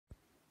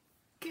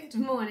Good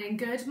morning,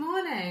 good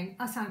morning.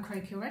 I sound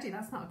croaky already,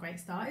 that's not a great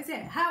start, is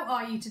it? How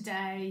are you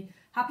today?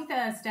 Happy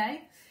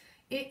Thursday.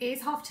 It is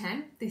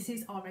 10:30. This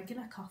is our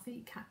regular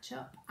coffee catch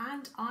up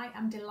and I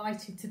am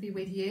delighted to be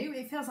with you.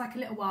 It feels like a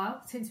little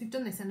while since we've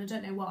done this and I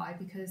don't know why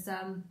because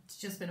it's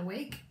just been a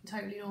week,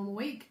 totally normal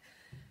week.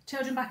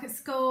 Children back at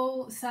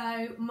school,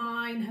 so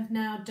mine have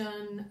now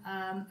done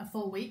a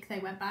full week. They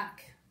went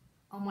back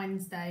on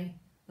Wednesday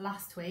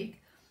last week.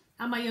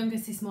 And my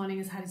youngest this morning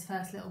has had his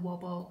first little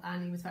wobble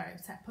and he was very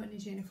upset putting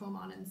his uniform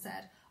on and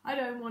said, "I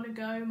don't want to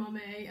go,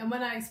 mummy." And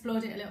when I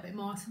explored it a little bit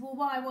more, I said, "Well,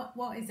 why?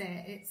 What is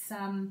it?" It's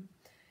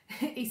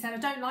he said, "I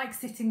don't like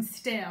sitting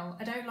still.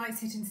 I don't like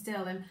sitting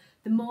still." And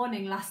the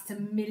morning lasts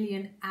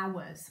 1,000,000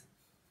 hours.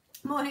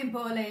 Morning,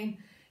 Pauline.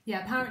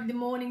 Yeah, apparently the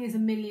morning is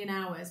 1,000,000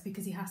 hours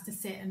because he has to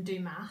sit and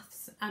do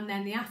maths. And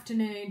then the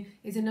afternoon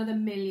is another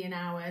 1,000,000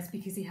 hours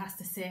because he has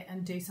to sit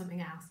and do something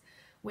else,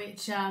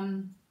 which...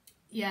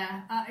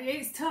 yeah,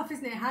 it's tough,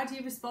 isn't it? How do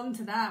you respond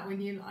to that when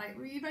you're like,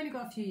 well, you've only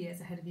got a few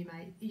years ahead of you,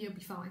 mate. You'll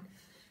be fine.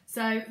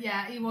 So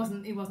yeah, he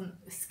wasn't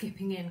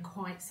skipping in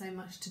quite so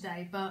much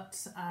today,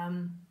 but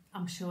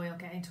I'm sure he'll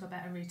get into a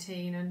better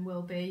routine and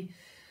we'll be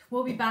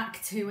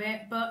back to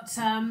it. But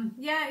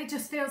yeah, it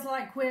just feels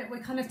like we're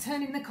kind of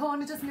turning the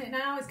corner, doesn't it?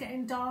 Now it's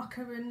getting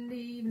darker in the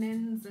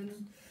evenings,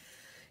 and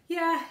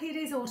yeah, it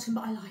is autumn.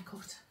 But I like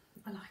autumn.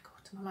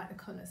 I like the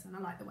colours and I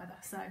like the weather,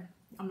 so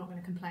I'm not going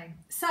to complain.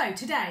 So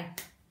today,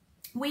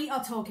 we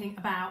are talking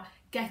about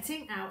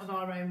getting out of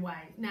our own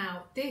way.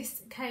 Now,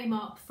 this came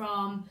up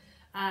from,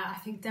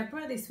 I think,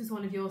 Deborah, this was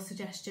one of your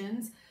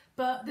suggestions,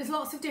 but there's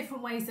lots of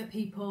different ways that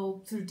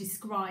people sort of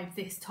describe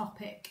this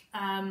topic.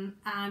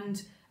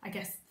 And I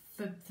guess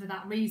for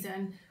that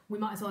reason, we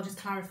might as well just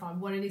clarify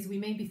what it is we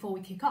mean before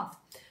we kick off.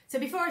 So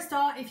before I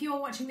start, if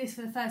you're watching this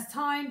for the first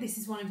time, this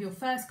is one of your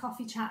first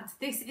coffee chats.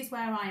 This is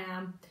where I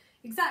am,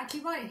 exactly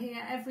right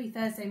here, every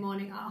Thursday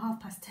morning at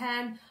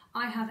 10:30.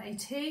 I have a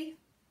tea.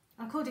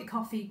 I called it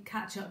coffee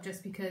catch up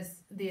just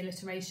because the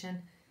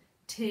alliteration,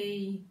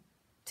 tea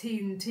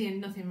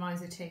and nothing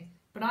rhymes with tea.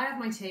 But I have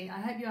my tea.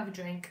 I hope you have a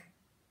drink.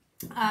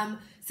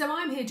 So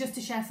I'm here just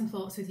to share some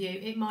thoughts with you.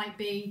 It might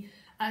be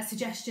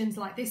suggestions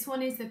like this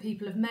one is that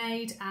people have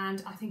made,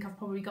 and I think I've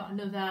probably got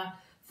another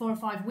 4 or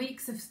 5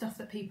 weeks of stuff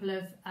that people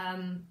have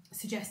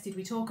suggested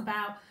we talk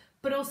about.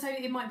 But also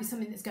it might be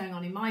something that's going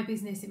on in my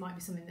business. It might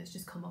be something that's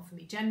just come up for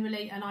me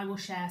generally, and I will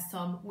share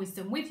some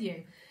wisdom with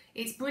you.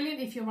 It's brilliant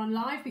if you're on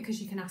live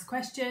because you can ask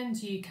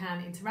questions, you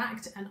can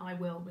interact, and I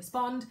will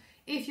respond.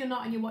 If you're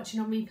not and you're watching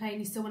on replay and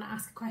you still want to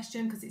ask a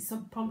question because it's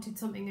prompted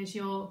something as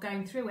you're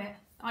going through it,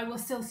 I will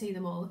still see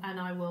them all and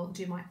I will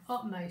do my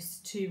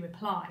utmost to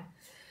reply.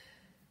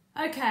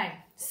 Okay,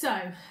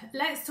 so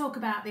let's talk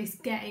about this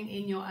getting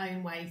in your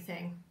own way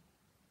thing.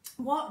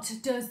 What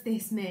does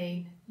this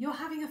mean?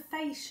 You're having a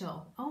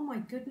facial. Oh my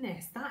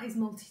goodness, that is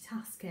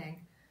multitasking.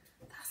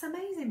 That's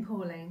amazing,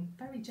 Pauline.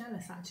 Very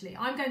jealous, actually.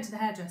 I'm going to the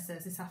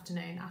hairdressers this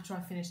afternoon after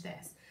I finish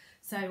this.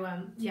 So,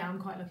 yeah, I'm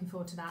quite looking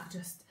forward to that.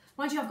 Just,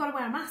 mind you, I've got to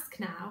wear a mask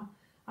now.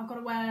 I've got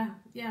to wear,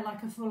 yeah,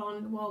 like a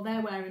full-on, while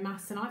they're wearing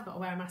masks and I've got to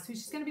wear a mask, which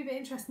is going to be a bit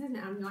interesting, isn't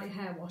it? Having like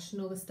your hair wash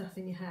and all the stuff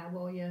in your hair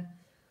while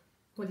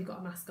you've got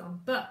a mask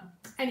on. But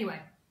anyway,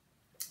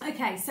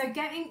 okay, so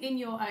getting in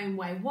your own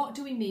way. What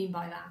do we mean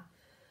by that?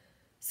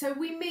 So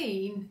we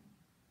mean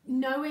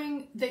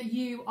knowing that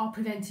you are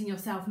preventing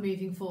yourself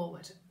moving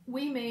forward.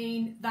 We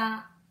mean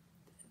that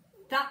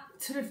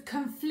sort of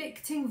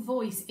conflicting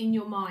voice in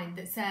your mind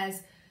that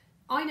says,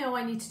 I know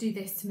I need to do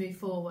this to move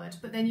forward,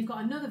 but then you've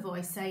got another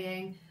voice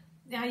saying,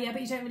 yeah,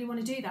 but you don't really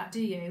want to do that,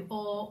 do you?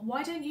 Or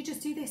why don't you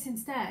just do this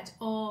instead?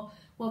 Or,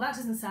 well, that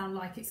doesn't sound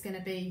like it's going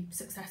to be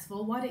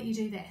successful. Why don't you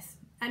do this?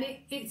 And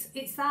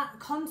it's that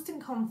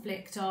constant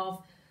conflict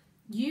of,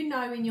 you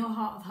know in your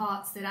heart of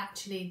hearts that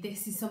actually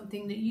this is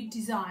something that you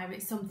desire,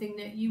 it's something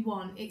that you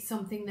want, it's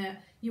something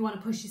that you want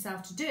to push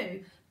yourself to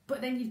do. But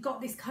then you've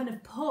got this kind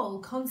of pull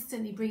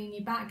constantly bringing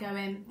you back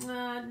going,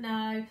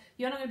 no,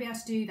 you're not going to be able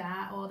to do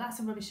that, or that's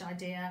a rubbish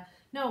idea,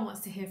 no one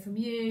wants to hear from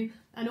you,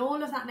 and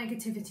all of that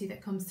negativity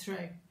that comes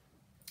through.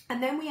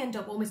 And then we end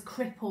up almost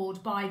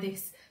crippled by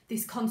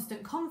this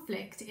constant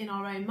conflict in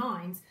our own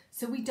minds,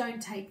 so we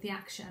don't take the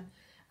action.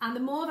 And the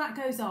more that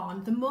goes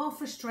on, the more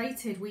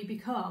frustrated we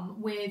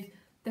become with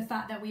the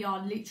fact that we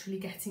are literally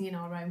getting in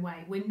our own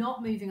way. We're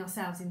not moving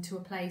ourselves into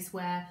a place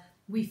where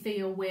we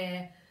feel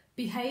we're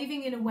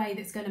behaving in a way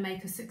that's going to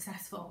make us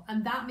successful,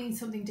 and that means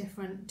something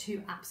different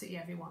to absolutely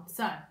everyone.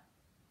 So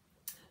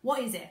what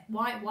is it?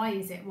 Why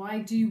is it? Why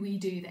do we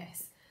do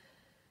this?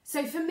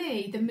 So for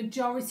me, the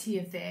majority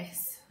of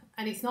this,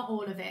 and it's not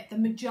all of it, the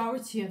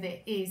majority of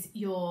it is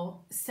your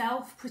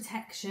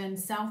self-protection,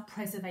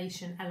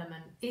 self-preservation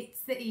element.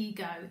 It's the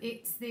ego,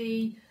 it's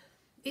the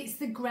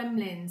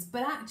gremlins,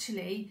 but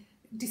actually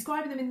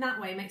describing them in that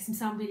way makes them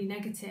sound really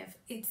negative.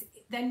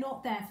 They're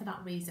not there for that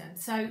reason.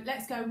 So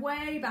let's go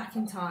way back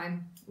in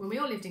time when we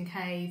all lived in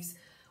caves.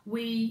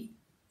 We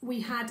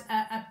had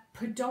a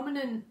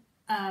predominant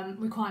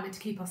requirement to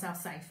keep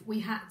ourselves safe. We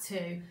had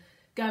to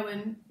go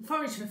and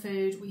forage for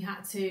food, we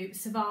had to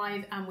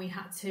survive, and we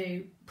had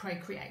to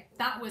procreate.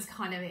 That was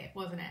kind of it,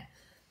 wasn't it?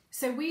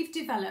 So we've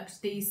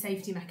developed these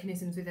safety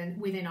mechanisms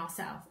within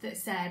ourselves that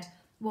said,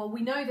 well,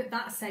 we know that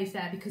that's safe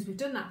there because we've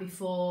done that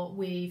before,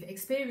 we've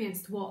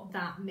experienced what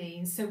that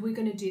means, so we're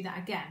going to do that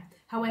again.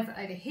 However,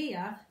 over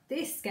here,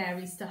 this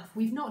scary stuff,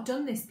 we've not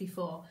done this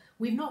before.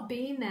 We've not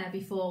been there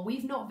before.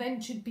 We've not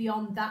ventured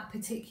beyond that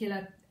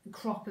particular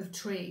crop of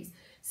trees.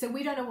 So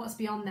we don't know what's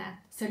beyond there.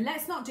 So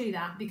let's not do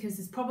that because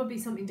there's probably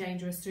something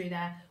dangerous through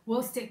there.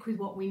 We'll stick with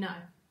what we know.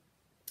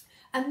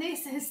 And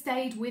this has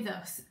stayed with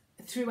us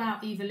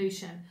throughout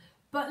evolution.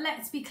 But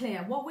let's be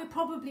clear, what we're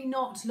probably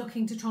not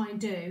looking to try and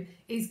do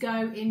is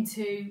go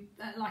into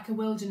like a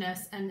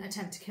wilderness and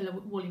attempt to kill a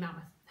woolly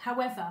mammoth.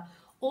 However,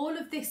 all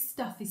of this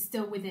stuff is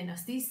still within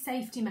us. These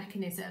safety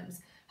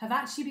mechanisms have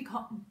actually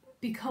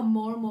become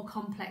more and more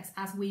complex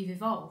as we've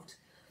evolved.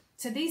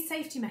 So these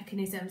safety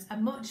mechanisms are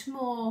much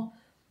more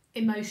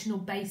emotional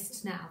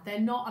based now. They're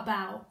not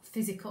about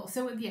physical.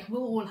 So yeah,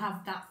 we'll all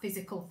have that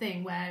physical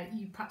thing where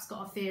you perhaps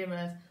got a fear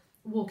of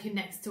walking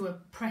next to a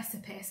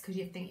precipice because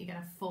you think you're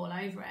going to fall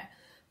over it.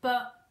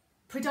 But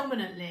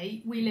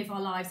predominantly, we live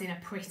our lives in a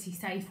pretty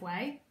safe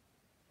way.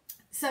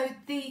 So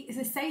the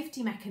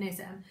safety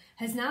mechanism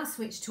has now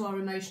switched to our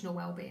emotional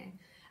well-being,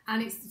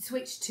 and it's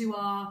switched to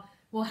our,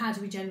 well, how do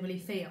we generally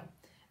feel?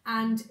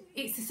 And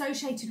it's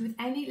associated with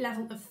any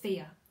level of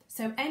fear.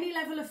 So any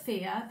level of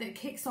fear that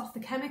kicks off the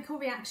chemical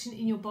reaction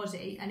in your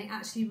body, and it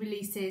actually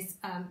releases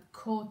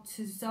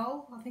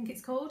cortisol, I think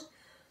it's called.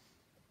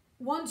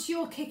 Once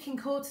you're kicking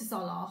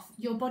cortisol off,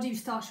 your body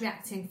starts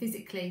reacting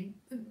physically,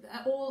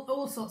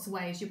 all sorts of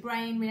ways. Your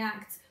brain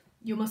reacts,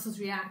 your muscles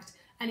react,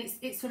 and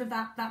it's sort of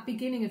that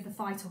beginning of the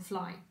fight or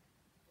flight.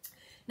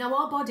 Now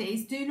our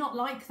bodies do not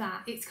like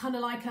that. It's kind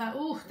of like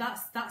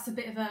that's a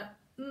bit of a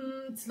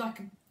it's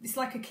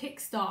like a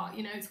kickstart.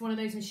 You know, it's one of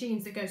those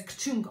machines that goes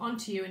ka-chunk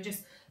onto you and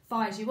just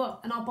fires you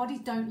up. And our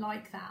bodies don't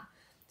like that.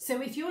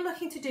 So if you're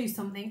looking to do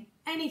something,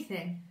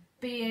 anything,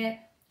 be it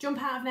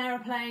jump out of an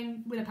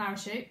aeroplane with a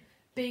parachute,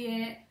 be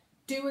it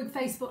do a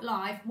Facebook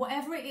Live,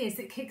 whatever it is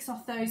that kicks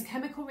off those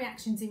chemical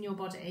reactions in your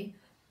body,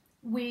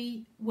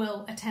 we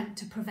will attempt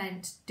to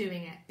prevent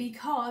doing it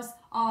because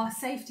our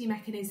safety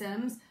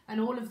mechanisms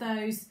and all of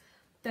those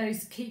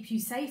keep you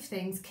safe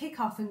things kick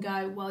off and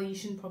go, well, you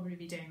shouldn't probably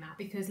be doing that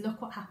because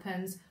look what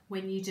happens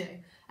when you do.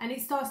 And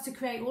it starts to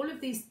create all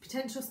of these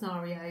potential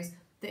scenarios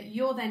that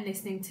you're then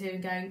listening to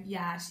and going,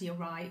 yeah, actually you're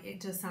right, it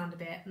does sound a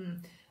bit,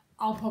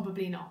 I'll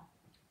probably not.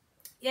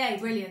 Yay,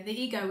 brilliant.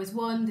 The ego has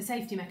won, the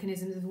safety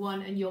mechanisms have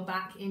won, and you're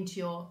back into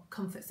your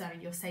comfort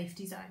zone, your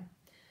safety zone,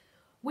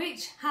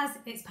 which has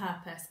its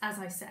purpose, as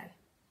I say.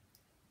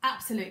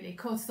 Absolutely,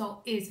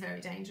 cortisol is very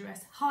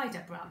dangerous. Hi,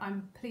 Deborah.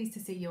 I'm pleased to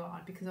see you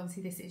on because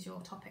obviously this is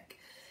your topic.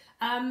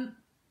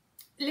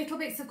 Little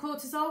bits of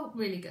cortisol,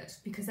 really good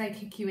because they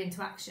kick you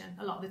into action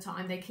a lot of the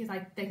time. They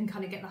can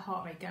kind of get the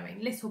heart rate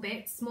going. Little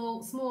bits,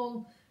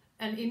 small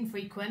and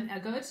infrequent are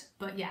good,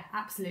 but yeah,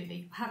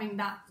 absolutely. Having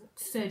that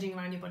surging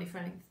around your body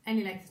for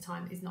any length of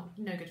time is no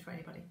good for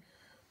anybody.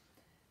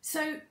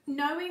 So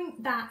knowing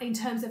that in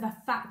terms of a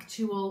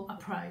factual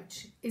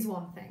approach is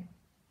one thing,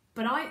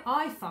 but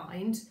I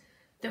find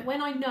that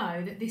when I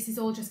know that this is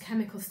all just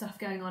chemical stuff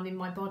going on in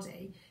my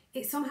body,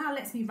 it somehow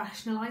lets me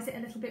rationalise it a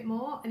little bit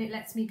more, and it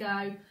lets me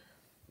go,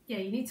 yeah,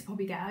 you need to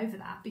probably get over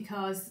that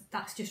because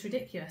that's just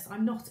ridiculous.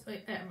 I'm not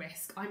at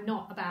risk. I'm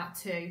not about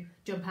to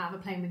jump out of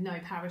a plane with no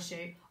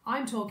parachute.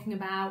 I'm talking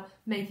about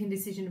making a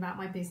decision about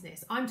my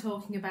business. I'm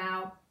talking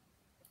about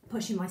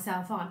pushing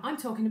myself on. I'm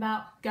talking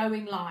about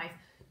going live,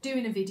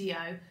 doing a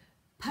video,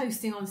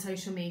 posting on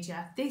social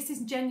media. This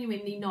is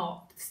genuinely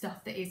not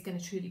stuff that is going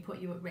to truly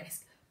put you at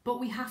risk. But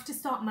we have to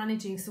start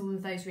managing some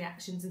of those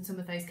reactions and some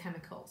of those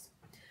chemicals.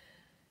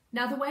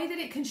 Now, the way that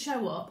it can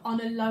show up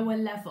on a lower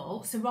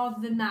level, so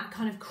rather than that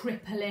kind of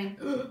crippling,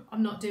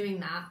 I'm not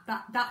doing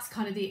that's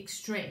kind of the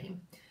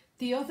extreme.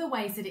 The other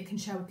ways that it can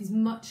show up is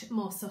much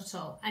more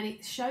subtle, and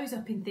it shows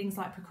up in things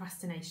like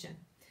procrastination.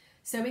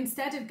 So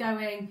instead of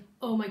going,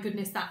 oh my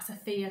goodness, that's a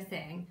fear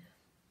thing,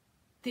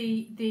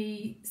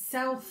 the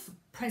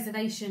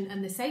self-preservation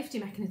and the safety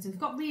mechanisms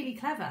got really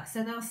clever.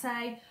 So they'll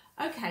say,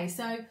 okay,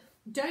 so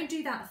don't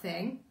do that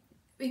thing.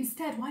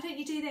 Instead, why don't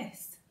you do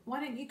this? Why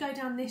don't you go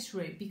down this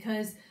route?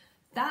 Because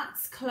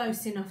that's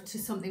close enough to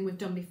something we've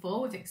done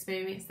before, we've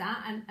experienced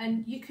that,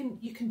 and you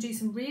can do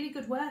some really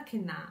good work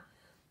in that.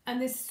 And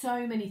there's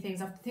so many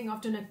things. I think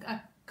I've done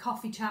a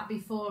coffee chat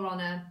before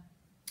on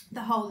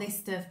the whole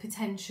list of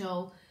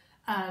potential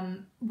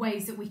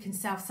ways that we can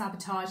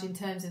self-sabotage in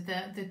terms of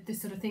the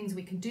sort of things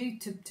we can do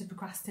to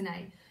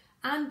procrastinate.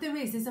 And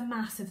there's a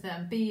mass of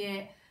them, be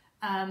it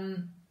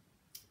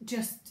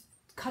just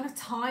kind of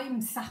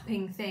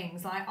time-sapping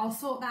things, like I'll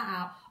sort that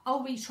out,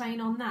 I'll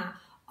retrain on that,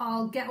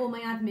 I'll get all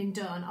my admin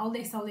done, I'll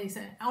this.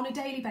 On a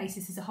daily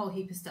basis there's a whole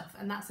heap of stuff,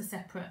 and that's a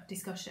separate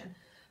discussion.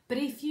 But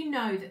if you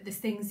know that there's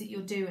things that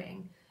you're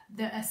doing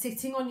that are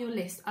sitting on your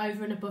list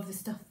over and above the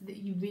stuff that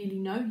you really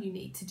know you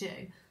need to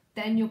do,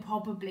 then you're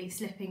probably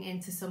slipping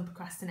into some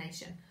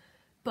procrastination.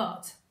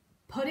 But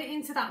put it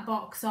into that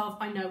box of,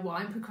 I know why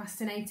I'm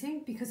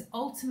procrastinating, because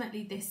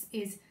ultimately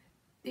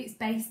it's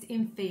based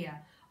in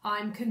fear.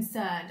 I'm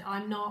concerned,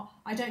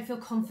 I don't feel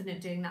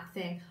confident doing that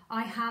thing.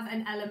 I have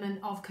an element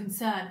of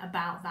concern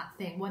about that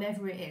thing,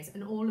 whatever it is,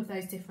 and all of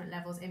those different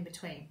levels in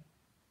between.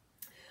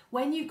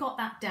 When you've got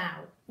that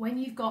doubt, when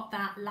you've got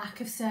that lack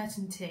of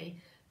certainty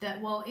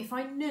that, well, if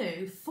I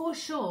knew for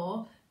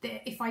sure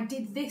that if I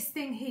did this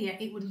thing here,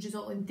 it would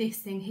result in this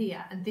thing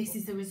here, and this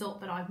is the result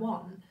that I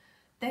want,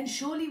 then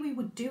surely we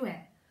would do it.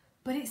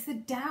 But it's the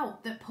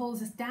doubt that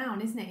pulls us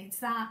down, isn't it? It's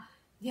that,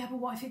 yeah, but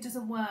what if it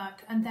doesn't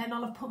work? And then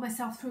I'll have put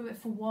myself through it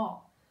for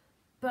what?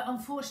 But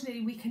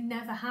unfortunately, we can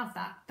never have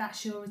that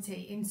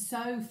surety. In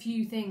so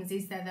few things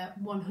is there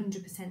that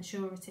 100%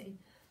 surety.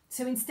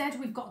 So instead,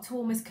 we've got to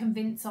almost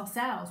convince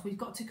ourselves. We've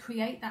got to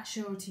create that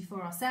surety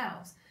for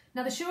ourselves.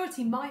 Now, the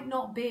surety might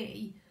not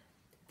be,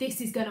 this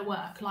is going to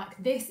work.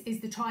 Like, this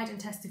is the tried and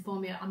tested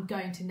formula. I'm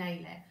going to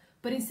nail it.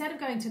 But instead of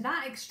going to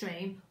that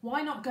extreme,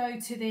 why not go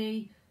to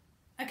the,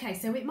 okay,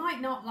 so it might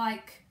not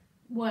like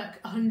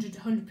work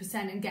 100%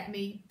 and get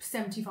me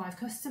 75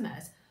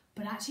 customers,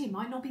 but actually it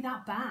might not be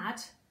that bad.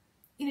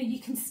 You know, you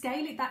can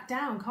scale it back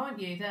down, can't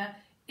you? That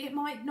it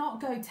might not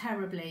go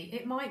terribly.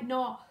 It might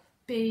not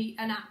be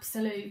an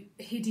absolute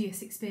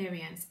hideous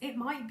experience. It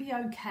might be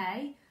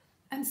okay.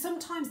 And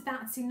sometimes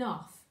that's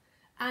enough.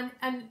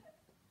 And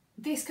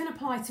this can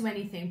apply to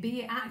anything,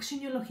 be it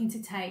action you're looking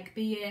to take,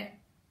 be it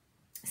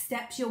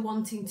steps you're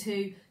wanting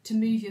to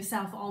move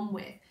yourself on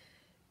with.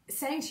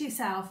 Saying to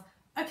yourself,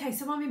 okay,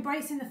 so I'm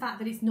embracing the fact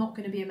that it's not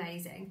going to be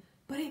amazing,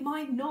 but it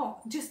might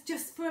not.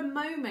 Just for a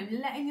moment,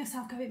 letting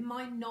yourself go, it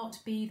might not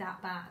be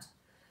that bad.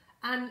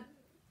 And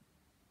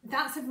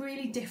that's a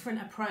really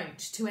different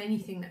approach to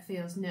anything that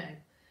feels new,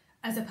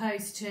 as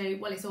opposed to,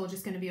 well, it's all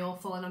just going to be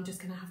awful and I'm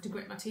just going to have to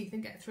grit my teeth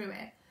and get through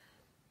it.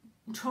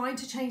 Trying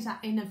to change that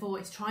inner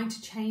voice, trying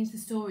to change the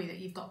story that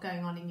you've got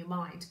going on in your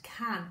mind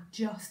can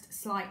just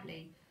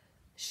slightly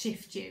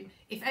shift you.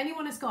 If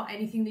anyone has got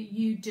anything that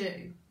you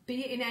do,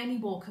 be it in any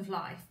walk of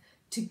life,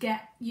 to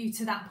get you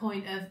to that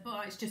point of,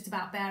 oh, it's just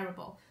about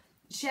bearable,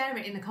 share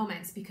it in the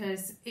comments,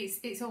 because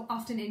it's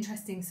often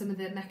interesting, some of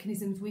the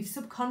mechanisms we've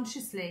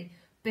subconsciously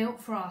built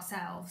for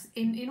ourselves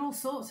in all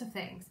sorts of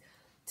things,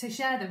 to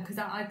share them, because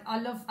I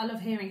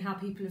love hearing how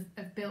people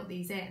have built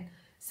these in.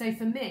 So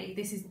for me,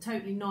 this is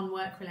totally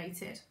non-work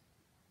related.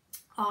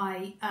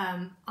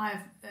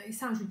 It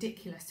sounds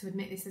ridiculous to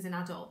admit this as an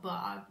adult,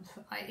 but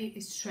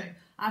it's true.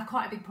 I have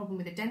quite a big problem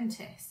with a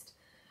dentist.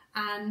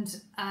 And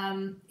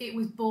it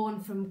was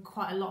born from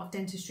quite a lot of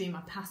dentistry in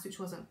my past, which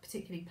wasn't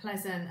particularly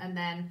pleasant. And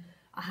then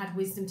I had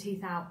wisdom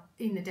teeth out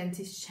in the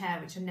dentist chair,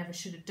 which I never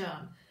should have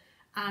done.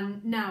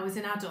 And now as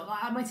an adult,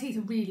 my teeth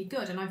are really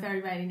good and I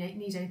very rarely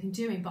need anything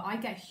doing, but I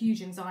get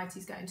huge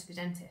anxieties going to the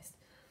dentist.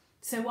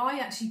 So I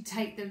actually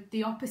take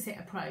the opposite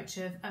approach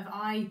of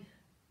I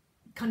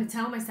kind of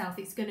tell myself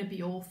it's going to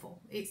be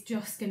awful. It's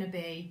just going to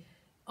be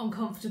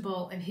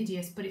uncomfortable and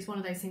hideous, but it's one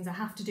of those things I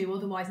have to do.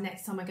 Otherwise,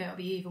 next time I go, it'll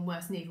be even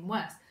worse and even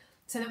worse.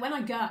 So that when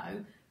I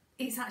go,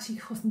 it's actually,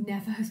 of course,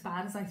 never as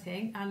bad as I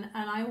think. And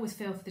I always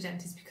feel for the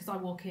dentist, because I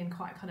walk in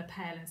quite kind of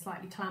pale and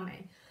slightly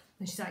clammy.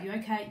 And she's like, you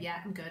okay? Yeah,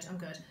 I'm good.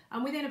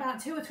 And within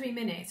about 2 or 3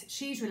 minutes,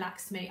 she's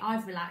relaxed me,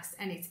 I've relaxed,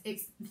 and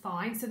it's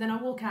fine. So then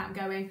I walk out and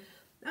going,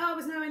 oh, it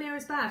was nowhere near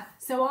as bad.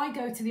 So I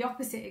go to the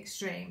opposite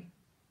extreme.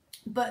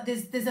 But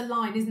there's a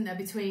line, isn't there,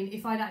 between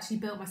if I'd actually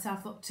built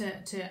myself up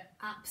to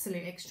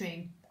absolute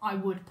extreme, I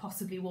would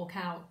possibly walk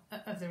out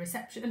of the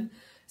reception.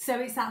 So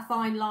it's that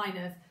fine line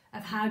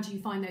of how do you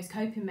find those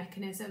coping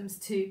mechanisms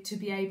to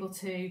be able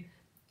to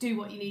do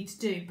what you need to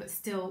do, but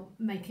still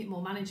make it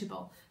more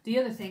manageable. The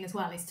other thing as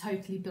well is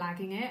totally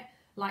blagging it,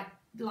 like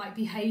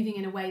behaving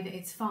in a way that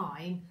it's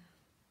fine,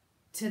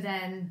 to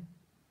then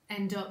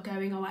end up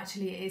going, oh,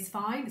 actually it is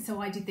fine. So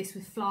I did this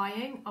with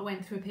flying. I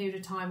went through a period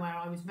of time where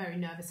I was a very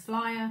nervous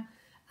flyer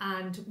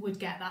and would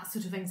get that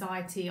sort of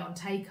anxiety on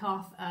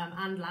takeoff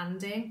and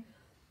landing.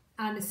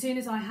 And as soon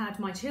as I had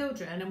my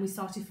children and we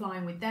started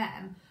flying with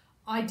them,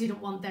 I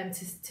didn't want them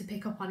to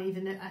pick up on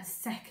even a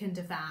second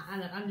of that.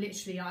 And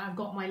literally, I've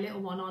got my little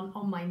one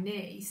on my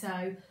knee.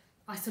 So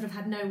I sort of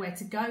had nowhere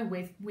to go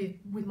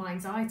with my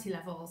anxiety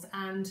levels.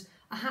 And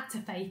I had to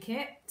fake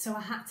it. So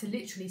I had to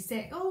literally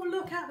sit, oh,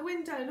 look out the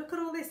window. Look at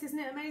all this. Isn't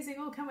it amazing?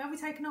 Oh, have we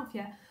taken off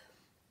yet?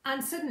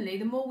 And suddenly,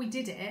 the more we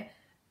did it,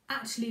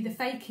 actually the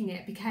faking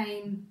it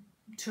became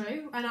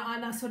true. And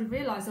I sort of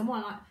realised on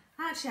one, like,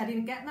 actually, I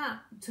didn't get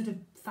that sort of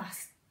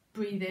fast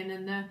breathing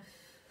and the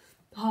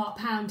heart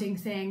pounding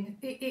thing.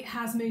 It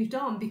has moved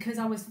on because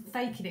I was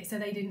faking it so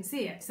they didn't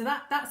see it. So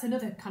that's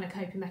another kind of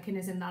coping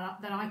mechanism that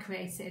I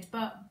created.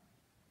 But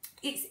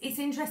it's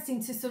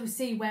interesting to sort of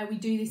see where we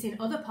do this in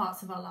other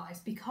parts of our lives,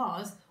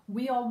 because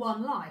we are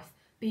one life,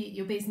 be it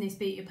your business,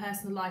 be it your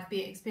personal life,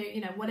 be it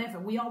experience, whatever.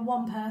 We are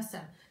one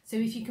person. So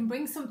if you can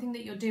bring something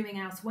that you're doing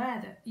elsewhere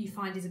that you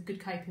find is a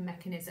good coping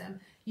mechanism,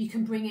 you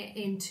can bring it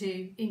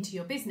into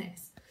your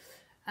business.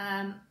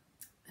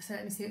 So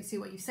let me see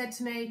what you've said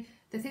to me.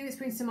 The thing that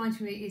springs to mind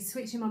for me is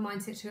switching my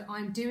mindset to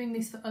I'm doing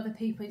this for other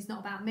people, it's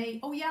not about me.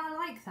 Oh yeah, I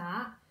like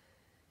that.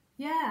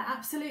 Yeah,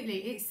 absolutely.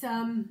 It's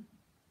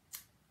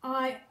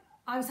I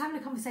was having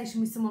a conversation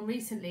with someone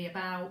recently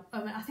about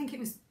I think it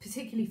was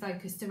particularly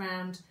focused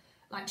around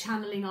like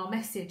channeling our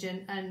message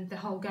and the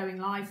whole going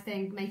live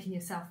thing, making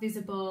yourself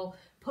visible,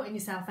 putting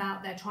yourself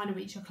out there, trying to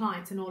reach your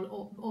clients, and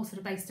all sort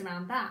of based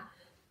around that.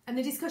 And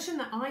the discussion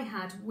that I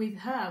had with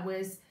her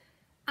was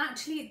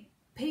actually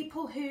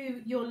people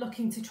who you're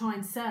looking to try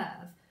and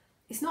serve,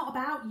 it's not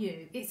about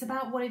you, it's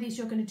about what it is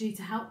you're going to do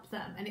to help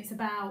them, and it's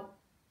about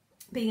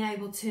being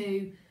able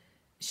to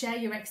share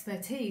your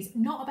expertise,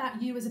 not about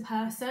you as a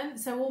person.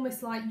 So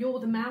almost like you're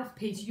the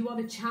mouthpiece, you are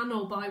the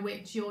channel by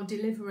which you're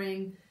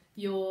delivering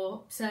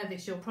your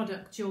service, your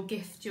product, your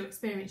gift, your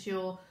experience,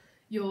 the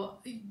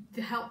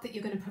help that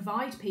you're going to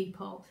provide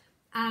people.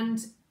 And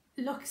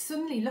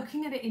suddenly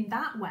looking at it in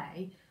that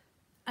way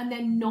and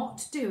then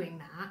not doing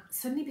that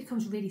suddenly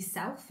becomes really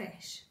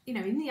selfish, you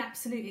know, in the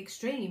absolute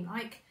extreme.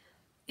 Like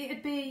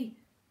it'd be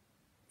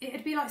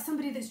like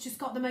somebody that's just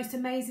got the most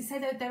amazing, say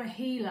they're a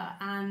healer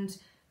and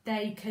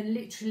they can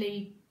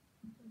literally,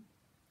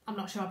 I'm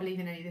not sure I believe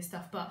in any of this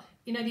stuff, but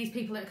you know, these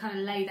people that kind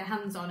of lay their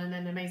hands on and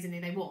then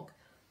amazingly they walk.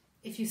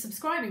 If you're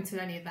subscribing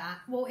to any of that,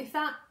 well, if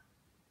that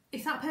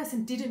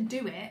person didn't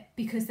do it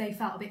because they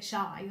felt a bit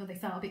shy or they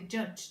felt a bit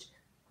judged,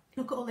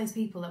 look at all those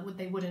people that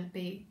they wouldn't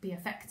be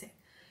affecting.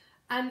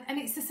 And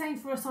it's the same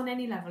for us on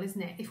any level, isn't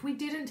it? If we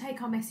didn't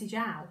take our message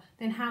out,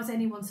 then how's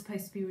anyone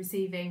supposed to be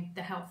receiving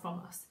the help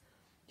from us?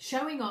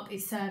 Showing up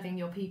is serving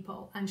your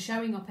people, and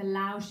showing up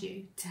allows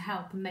you to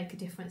help and make a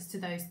difference to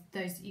those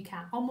that you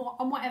can,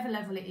 on whatever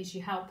level it is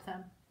you help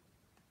them.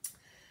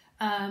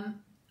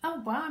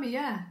 Oh, blimey,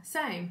 yeah,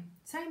 same,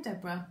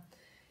 Deborah.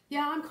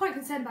 Yeah, I'm quite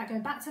concerned about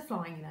going back to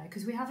flying, you know,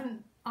 because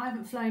I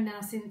haven't flown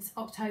now since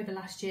October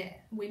last year.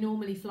 We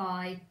normally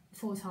fly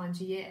 4 times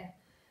a year,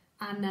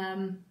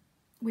 and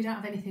we don't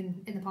have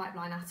anything in the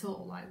pipeline at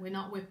all. Like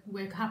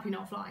we're happy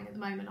not flying at the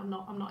moment. I'm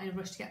not in a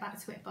rush to get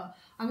back to it, but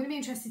I'm going to be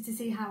interested to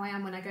see how I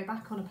am when I go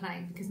back on a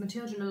plane, because my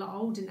children are a lot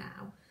older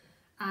now,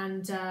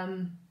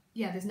 and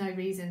yeah, there's no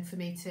reason for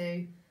me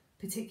to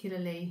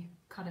particularly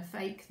kind of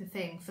fake the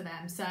thing for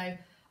them. So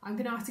I'm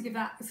going to have to give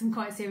that some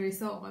quite serious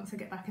thought once I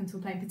get back into a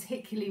plane,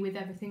 particularly with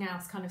everything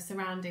else kind of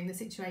surrounding the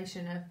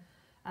situation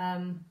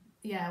of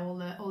yeah,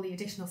 all the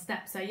additional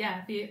steps. So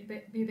yeah, be a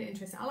bit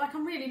interesting.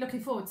 I'm really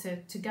looking forward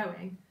to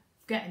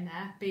getting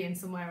there, being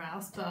somewhere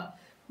else, but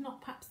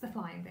not perhaps the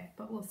flying bit,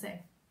 but we'll see.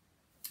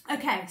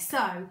 Okay,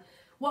 so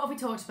what have we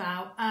talked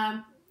about?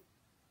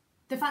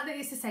 The fact that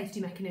it's a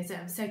safety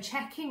mechanism, so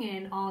checking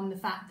in on the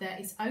fact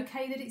that it's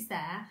okay that it's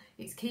there,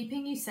 it's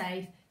keeping you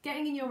safe.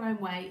 Getting in your own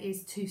way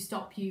is to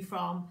stop you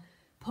from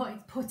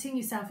putting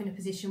yourself in a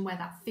position where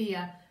that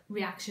fear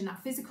reaction,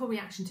 that physical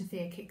reaction to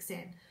fear kicks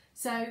in.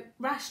 So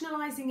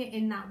rationalising it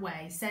in that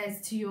way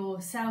says to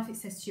yourself, it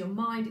says to your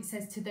mind, it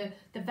says to the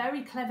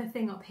very clever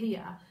thing up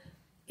here,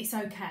 it's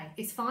okay,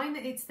 it's fine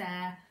that it's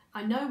there,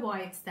 I know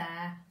why it's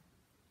there,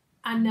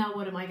 and now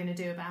what am I going to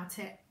do about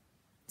it?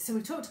 So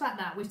we've talked about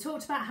that. We've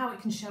talked about how it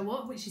can show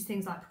up, which is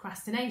things like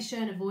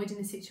procrastination, avoiding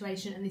the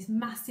situation, and this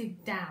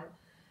massive doubt.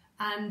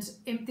 And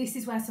this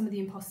is where some of the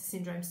imposter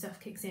syndrome stuff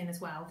kicks in as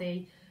well.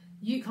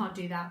 You can't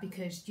do that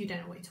because you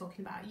don't know what you're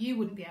talking about. You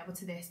wouldn't be able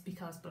to this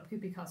because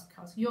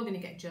you're going to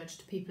get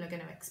judged. People are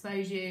going to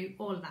expose you,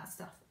 all of that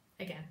stuff.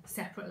 Again,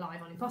 separate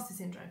live on imposter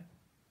syndrome.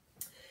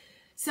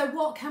 So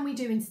what can we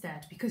do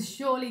instead? Because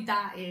surely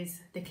that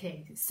is the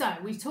key. So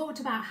we've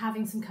talked about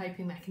having some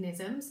coping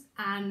mechanisms,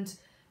 and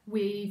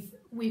we've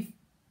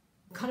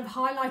kind of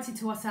highlighted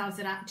to ourselves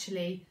that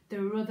actually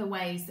there are other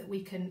ways that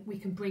we can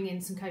bring in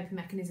some coping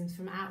mechanisms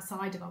from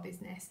outside of our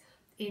business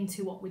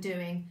into what we're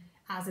doing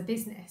as a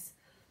business.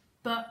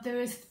 But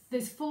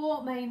there's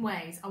 4 main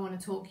ways I want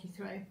to talk you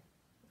through.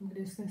 I'm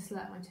just going to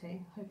slurp my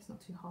tea. I hope it's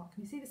not too hot.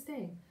 Can you see the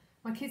steam?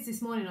 My kids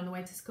this morning on the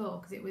way to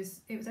school, because it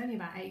was only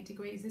about 8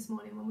 degrees this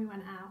morning when we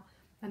went out,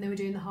 and they were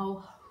doing the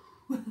whole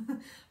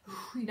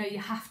you know, you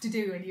have to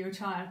do when you're a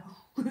child,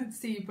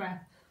 see your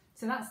breath.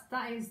 So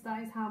that is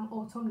how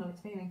autumnal it's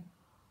feeling.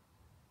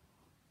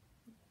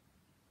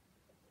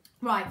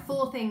 Right,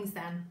 4 things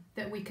then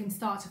that we can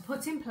start to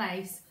put in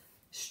place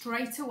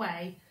straight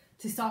away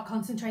to start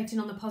concentrating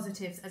on the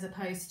positives, as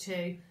opposed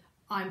to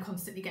I'm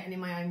constantly getting in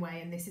my own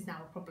way and this is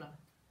now a problem.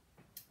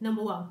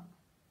 Number 1,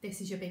 this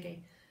is your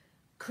biggie.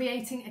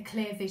 Creating a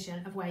clear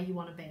vision of where you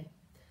want to be.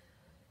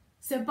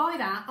 So by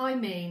that I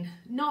mean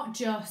not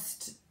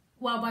just,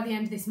 well, by the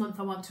end of this month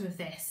I want to have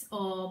this,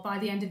 or by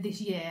the end of this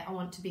year I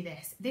want to be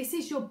this. This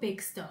is your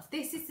big stuff.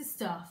 This is the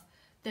stuff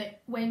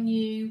that when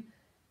you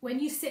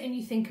sit and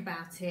you think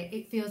about it,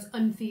 it feels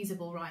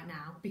unfeasible right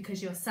now,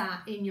 because you're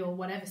sat in your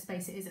whatever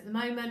space it is at the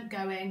moment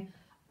going,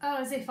 oh,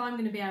 as if I'm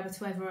going to be able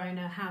to ever own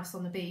a house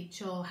on the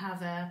beach, or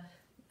have a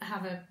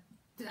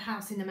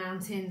house in the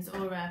mountains,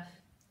 or a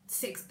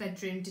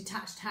 6-bedroom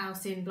detached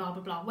house in blah,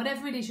 blah, blah.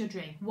 Whatever it is your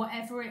dream,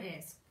 whatever it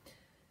is.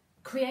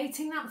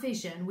 Creating that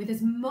vision with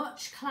as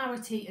much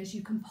clarity as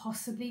you can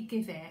possibly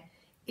give it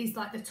is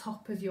like the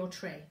top of your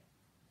tree.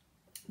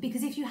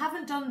 Because if you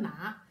haven't done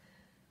that,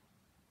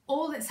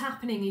 all that's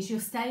happening is you're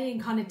staying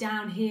kind of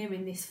down here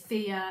in this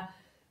fear,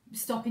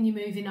 stopping you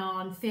moving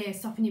on, fear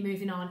stopping you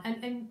moving on,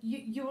 and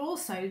you're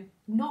also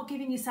not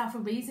giving yourself a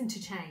reason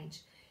to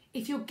change.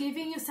 If you're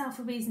giving yourself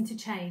a reason to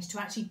change, to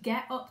actually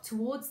get up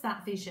towards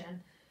that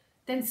vision,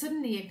 then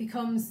suddenly it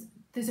becomes,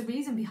 there's a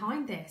reason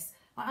behind this.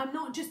 I'm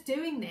not just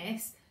doing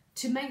this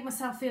to make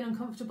myself feel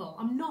uncomfortable.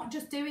 I'm not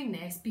just doing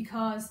this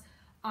because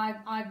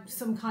I'm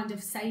some kind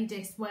of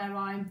sadist where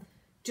I'm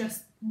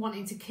just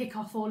wanting to kick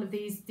off all of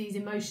these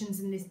emotions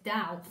and this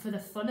doubt for the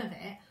fun of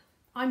it.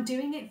 I'm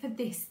doing it for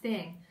this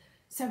thing.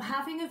 So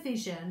having a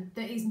vision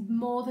that is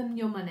more than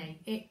your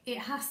money, it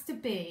has to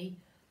be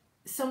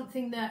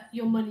something that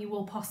your money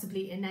will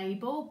possibly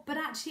enable, but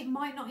actually it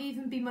might not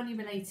even be money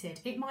related.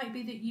 It might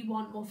be that you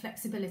want more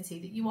flexibility,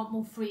 that you want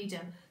more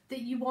freedom,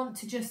 that you want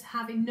to just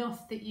have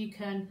enough that you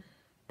can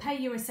pay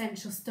your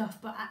essential stuff,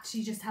 but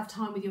actually just have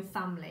time with your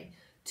family,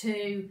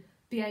 to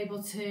be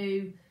able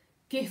to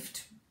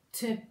gift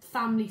to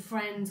family,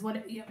 friends,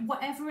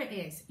 whatever it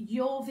is.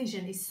 Your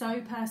vision is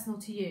so personal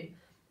to you,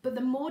 but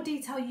the more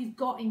detail you've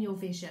got in your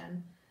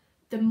vision,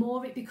 the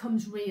more it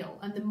becomes real,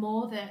 and the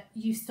more that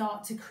you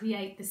start to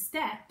create the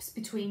steps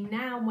between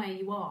now and where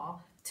you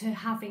are to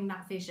having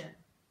that vision.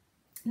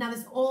 Now,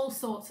 there's all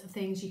sorts of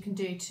things you can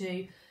do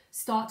to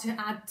start to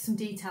add some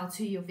detail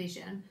to your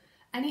vision.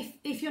 And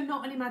if you're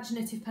not an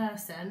imaginative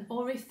person,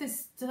 or if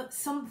there's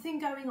something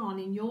going on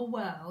in your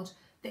world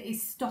that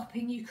is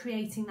stopping you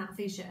creating that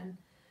vision,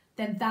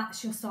 then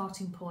that's your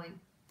starting point.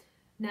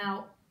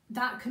 Now,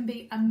 that can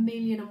be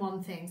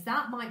 1,000,001 things.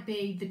 That might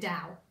be the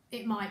doubt.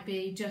 It might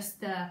be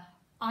just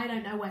I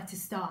don't know where to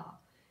start.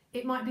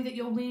 It might be that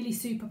you're really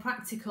super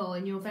practical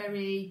and you're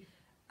very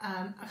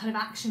kind of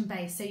action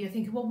based. So you're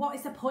thinking, well, what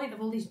is the point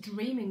of all this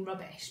dreaming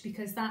rubbish?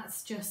 Because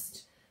that's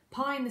just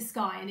pie in the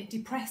sky and it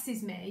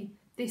depresses me.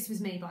 This was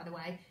me, by the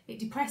way. It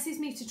depresses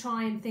me to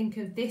try and think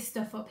of this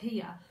stuff up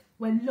here,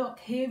 when look,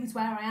 here is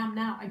where I am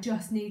now. I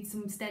just need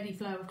some steady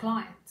flow of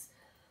clients.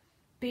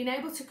 Being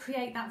able to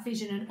create that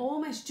vision and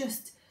almost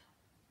just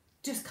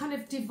kind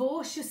of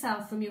divorce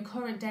yourself from your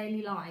current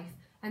daily life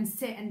and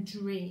sit and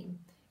dream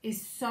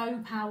is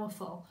so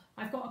powerful.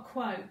 I've got a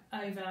quote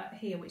over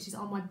here which is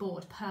on my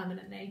board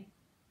permanently,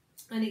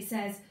 and it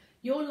says,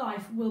 "Your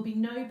life will be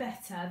no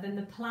better than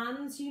the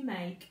plans you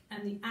make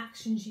and the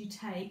actions you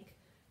take.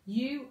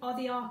 You are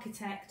the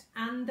architect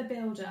and the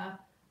builder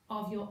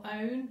of your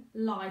own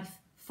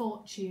life,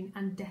 fortune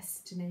and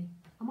destiny."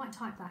 I might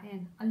type that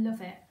in. I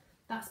love it.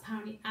 That's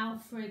apparently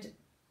Alfred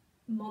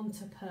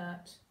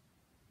Montepert.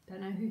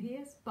 Don't know who he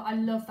is, but I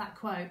love that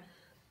quote.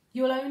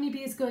 You'll only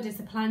be as good as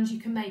the plans you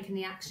can make and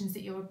the actions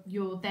that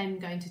you're then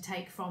going to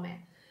take from it.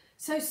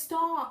 So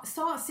start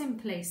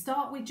simply.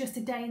 Start with just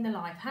a day in the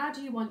life. How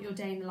do you want your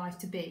day in the life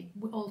to be,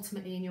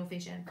 ultimately, in your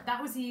vision?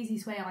 That was the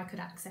easiest way I could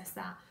access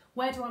that.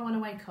 Where do I want to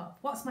wake up?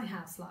 What's my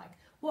house like?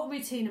 What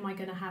routine am I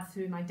going to have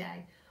through my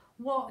day?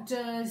 What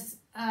does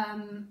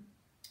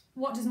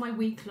my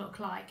week look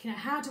like? You know,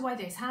 how do I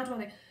this? How do I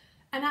that?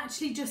 And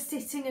actually just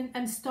sitting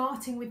and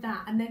starting with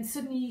that, and then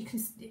suddenly you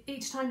can,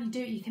 each time you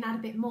do it, you can add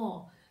a bit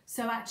more.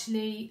 So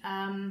actually,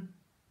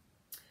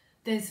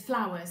 there's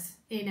flowers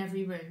in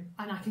every room,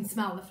 and I can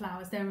smell the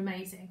flowers. They're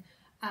amazing.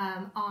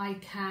 I'm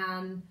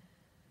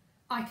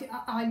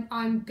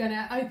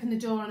gonna open the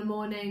door on a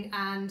morning,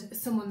 and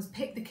someone's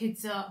picked the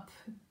kids up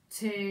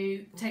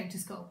to take them to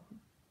school.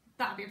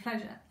 That'd be a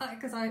pleasure,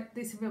 because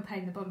this is a real pain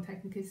in the bum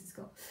taking the kids to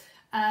school.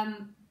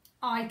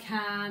 I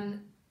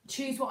can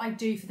choose what I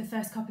do for the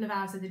first couple of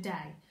hours of the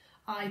day.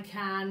 I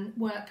can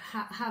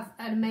have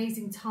an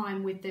amazing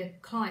time with the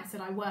clients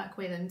that I work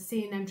with and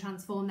seeing them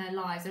transform their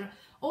lives, and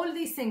all of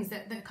these things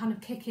that kind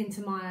of kick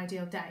into my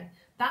ideal day.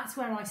 That's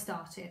where I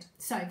started.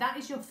 So that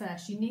is your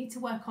first. You need to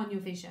work on your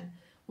vision.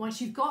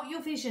 Once you've got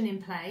your vision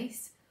in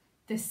place,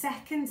 the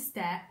second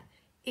step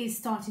is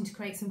starting to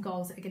create some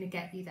goals that are going to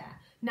get you there.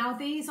 Now,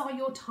 these are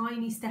your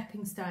tiny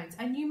stepping stones,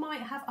 and you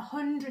might have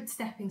 100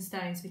 stepping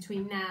stones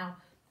between now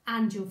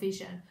and your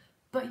vision,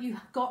 but you've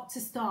got to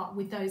start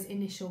with those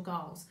initial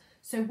goals.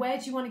 So where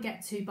do you want to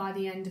get to by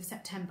the end of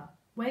September?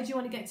 Where do you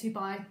want to get to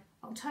by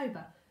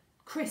October?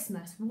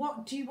 Christmas.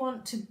 What do you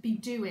want to be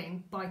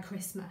doing by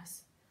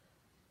Christmas?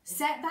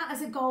 Set that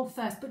as a goal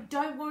first, but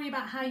don't worry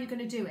about how you're going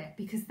to do it,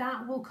 because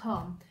that will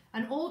come.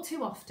 And all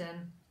too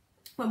often,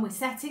 when we're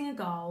setting a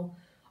goal,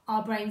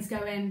 our brain's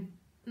going,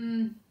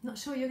 not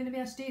sure you're going to be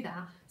able to do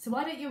that. So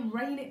why don't you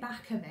rein it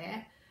back a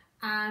bit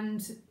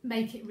and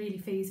make it really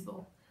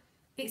feasible?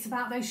 It's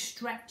about those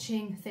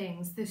stretching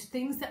things, those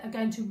things that are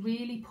going to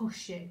really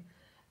push you.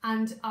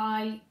 And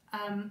I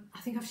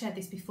think I've shared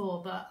this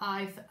before, but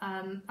I've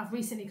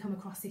recently come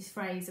across this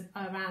phrase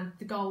around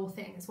the goal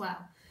thing as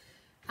well,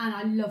 and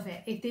I love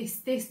it.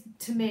 This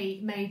to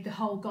me made the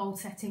whole goal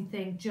setting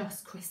thing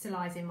just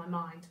crystallise in my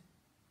mind.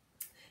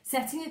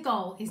 Setting a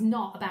goal is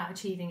not about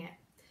achieving it.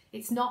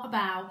 It's not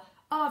about,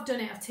 oh, I've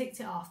done it, I've ticked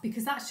it off,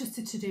 because that's just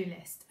a to-do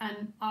list,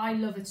 and I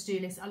love a to-do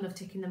list. I love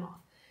ticking them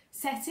off.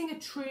 Setting a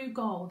true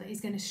goal that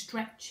is going to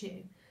stretch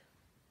you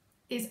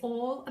is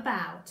all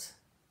about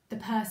the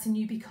person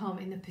you become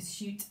in the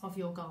pursuit of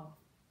your goal.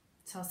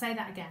 So I'll say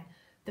that again.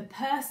 The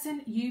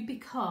person you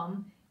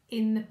become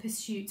in the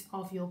pursuit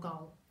of your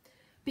goal.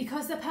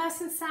 Because the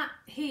person sat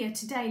here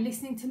today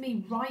listening to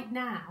me right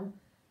now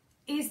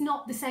is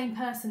not the same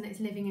person that's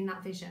living in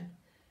that vision.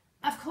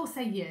 Of course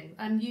they're you,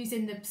 and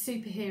using the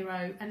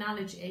superhero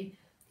analogy,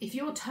 if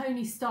you're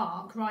Tony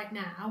Stark right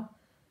now,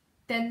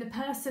 then the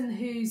person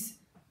who's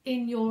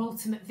in your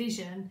ultimate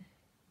vision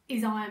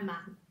is Iron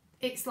Man.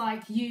 It's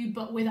like you,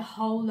 but with a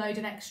whole load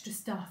of extra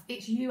stuff.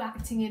 It's you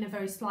acting in a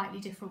very slightly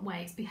different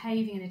way. It's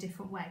behaving in a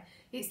different way.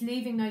 It's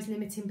leaving those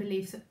limiting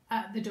beliefs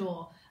at the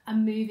door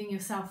and moving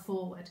yourself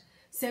forward.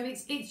 So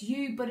it's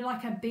you, but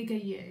like a bigger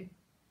you.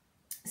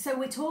 So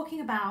we're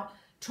talking about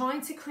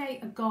trying to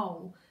create a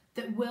goal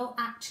that will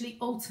actually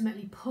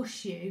ultimately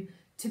push you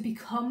to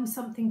become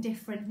something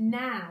different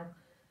now,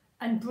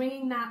 and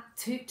bringing that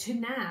to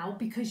now,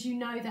 because you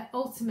know that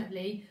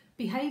ultimately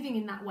behaving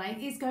in that way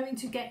is going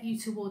to get you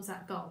towards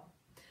that goal.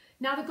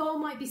 Now the goal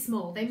might be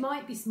small, they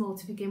might be small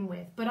to begin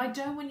with, but I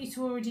don't want you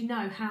to already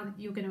know how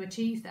you're going to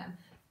achieve them.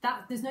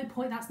 There's no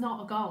point, that's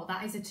not a goal,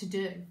 that is a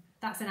to-do.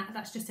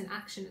 That's just an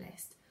action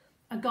list.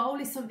 A goal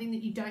is something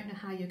that you don't know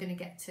how you're going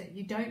to get to.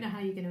 You don't know how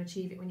you're going to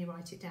achieve it when you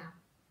write it down.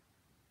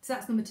 So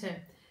that's number 2.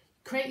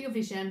 Create your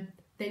vision,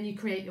 then you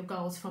create your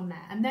goals from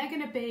there. And they're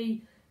going to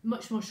be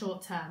much more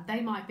short term.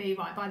 They might be,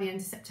 right, by the end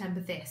of September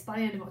this, by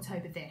the end of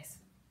October this.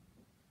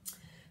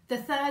 The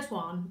third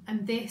one,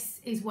 and this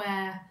is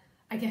where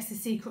I guess the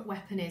secret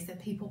weapon is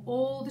that people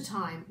all the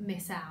time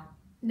miss out.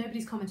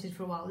 Nobody's commented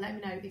for a while. Let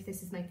me know if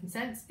this is making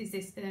sense.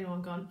 Is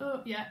anyone gone,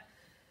 oh yeah,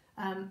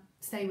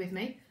 stay with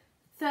me.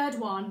 Third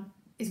one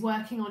is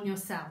working on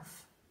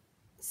yourself.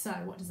 So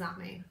what does that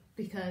mean?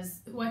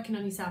 Because working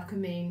on yourself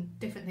can mean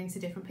different things to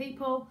different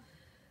people.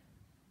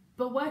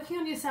 But working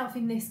on yourself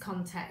in this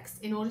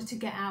context, in order to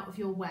get out of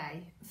your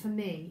way, for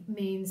me,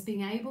 means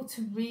being able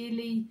to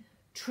really,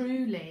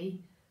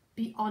 truly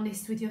be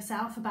honest with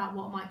yourself about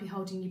what might be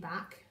holding you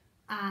back,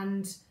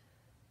 and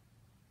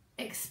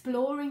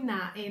exploring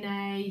that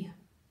in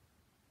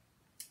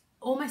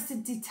almost a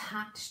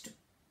detached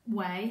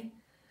way.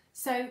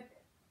 So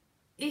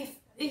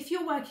if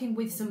you're working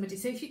with somebody,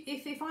 so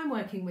if I'm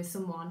working with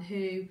someone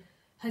who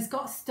has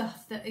got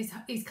stuff that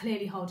is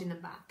clearly holding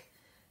them back,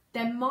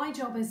 then my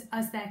job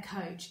as their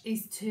coach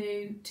is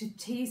to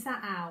tease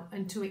that out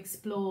and to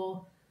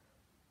explore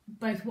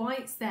both why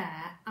it's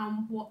there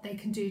and what they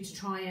can do to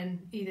try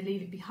and either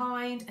leave it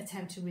behind,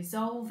 attempt to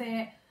resolve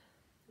it,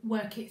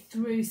 work it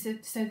through so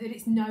that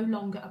it's no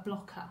longer a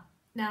blocker.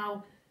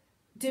 Now,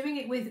 doing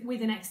it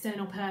with an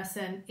external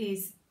person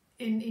is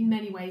in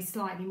many ways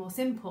slightly more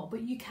simple,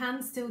 but you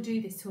can still do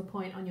this to a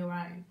point on your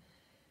own.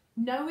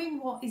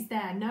 Knowing what is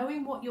there,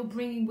 knowing what you're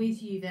bringing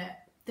with you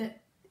that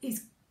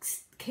is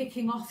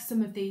kicking off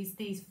some of these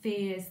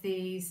fears,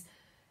 these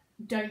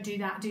don't do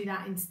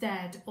that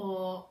instead,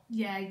 or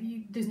yeah,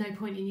 there's no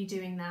point in you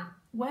doing that.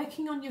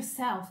 Working on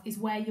yourself is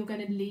where you're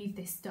going to leave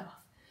this stuff,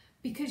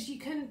 because you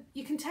can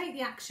take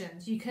the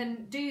actions, you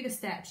can do the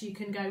steps, you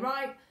can go,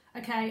 right,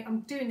 okay,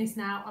 I'm doing this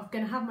now, I'm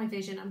going to have my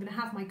vision, I'm going to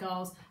have my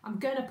goals, I'm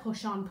going to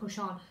push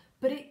on,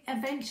 but it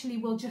eventually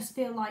will just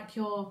feel like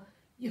you're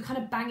kind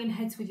of banging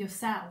heads with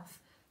yourself,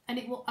 and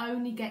it will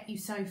only get you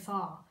so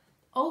far.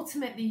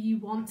 Ultimately, you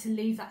want to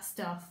leave that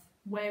stuff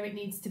where it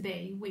needs to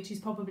be, which is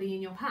probably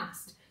in your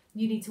past.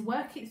 You need to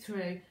work it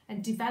through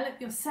and develop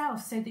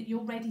yourself so that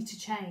you're ready to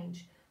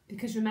change.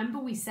 Because remember,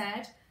 we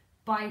said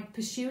by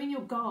pursuing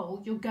your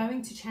goal, you're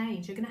going to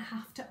change. You're going to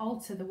have to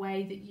alter the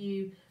way that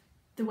you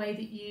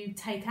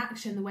take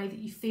action, the way that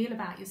you feel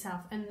about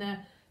yourself, and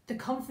the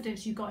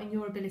confidence you've got in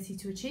your ability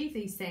to achieve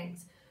these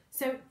things.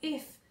 So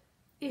if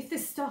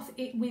there's stuff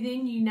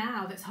within you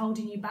now that's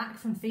holding you back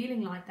from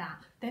feeling like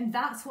that, then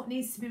that's what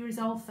needs to be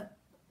resolved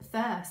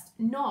first,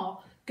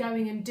 not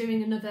going and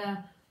doing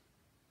another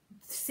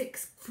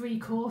 6 free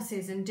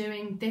courses and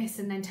doing this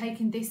and then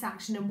taking this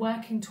action and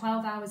working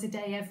 12 hours a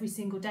day every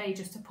single day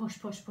just to push.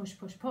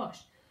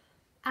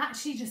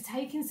 Actually just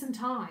taking some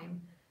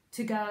time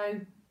to go,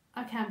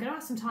 okay, I'm going to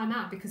have some time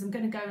out because I'm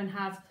going to go and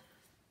have,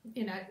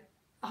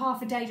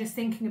 half a day just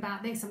thinking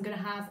about this. I'm going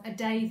to have a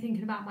day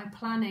thinking about my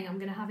planning. I'm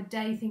going to have a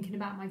day thinking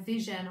about my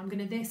vision. I'm going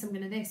to this, I'm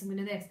going to this, I'm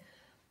going to this.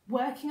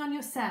 Working on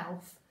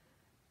yourself,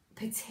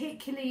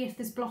 particularly if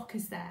there's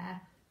blockers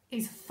there,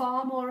 is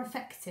far more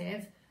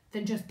effective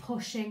than just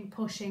pushing,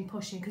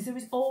 because there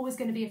is always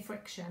going to be a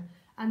friction,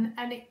 and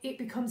it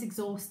becomes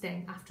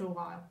exhausting after a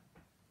while.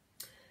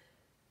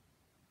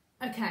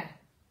 Okay,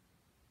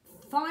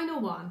 final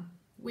one,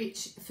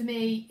 which for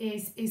me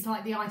is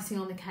like the icing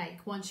on the cake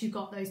once you've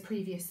got those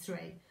previous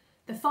 3.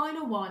 The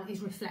final one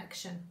is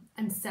reflection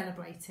and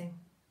celebrating.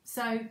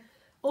 So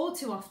all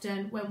too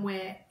often when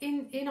we're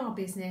in our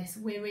business,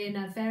 we're in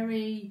a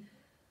very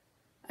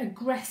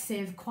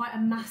aggressive, quite a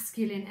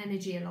masculine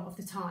energy a lot of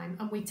the time,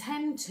 and we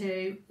tend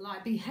to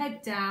be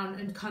head down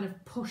and kind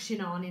of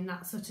pushing on in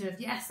that sort of,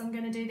 yes, I'm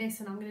going to do this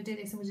and I'm going to do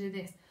this and I'm going to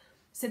do this.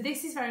 So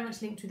this is very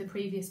much linked with the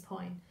previous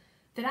point,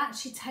 that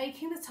actually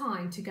taking the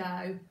time to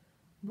go,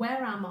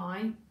 where am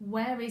I?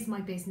 Where is my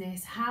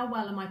business? How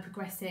well am I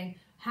progressing?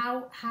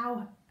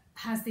 How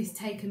has this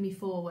taken me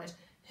forward?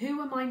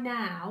 Who am I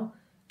now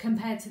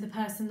compared to the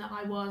person that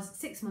I was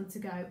 6 months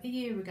ago, a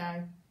year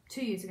ago,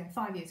 2 years ago,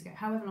 5 years ago,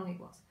 however long it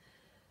was.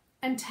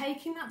 And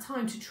taking that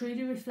time to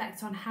truly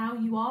reflect on how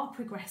you are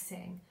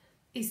progressing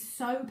is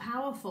so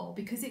powerful,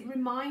 because it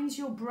reminds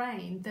your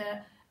brain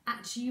that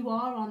actually you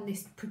are on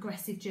this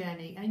progressive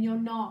journey and you're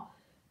not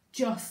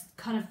just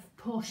kind of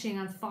pushing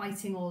and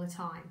fighting all the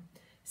time.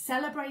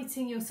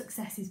 Celebrating your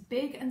successes,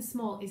 big and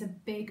small, is a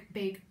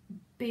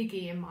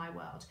biggie in my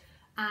world.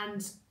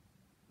 And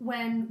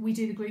when we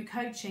do the group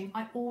coaching,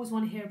 I always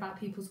want to hear about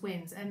people's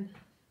wins, and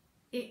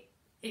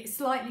it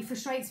slightly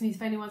frustrates me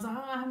if anyone's like,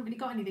 oh, I haven't really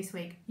got any this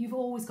week. You've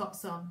always got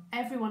some.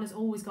 Everyone has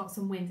always got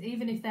some wins,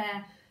 even if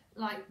they're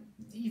like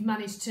you've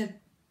managed to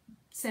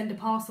send a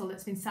parcel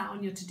that's been sat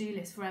on your to-do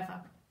list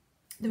forever.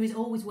 There is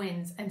always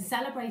wins, and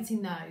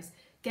celebrating those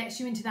gets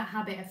you into that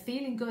habit of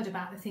feeling good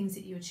about the things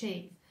that you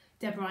achieve.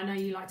 Deborah, I know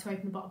you like to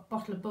open a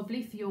bottle of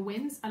bubbly for your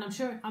wins, and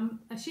I'm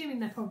assuming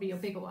they're probably your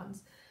bigger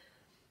ones.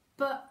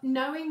 But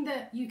knowing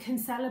that you can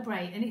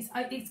celebrate, and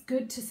it's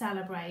good to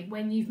celebrate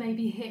when you've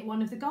maybe hit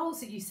one of the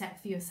goals that you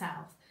set for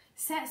yourself.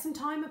 Set some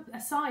time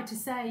aside to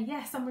say,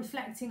 yes, I'm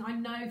reflecting, I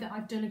know that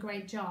I've done a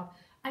great job.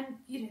 And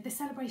you know, the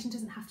celebration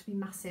doesn't have to be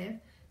massive.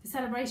 The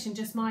celebration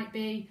just might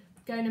be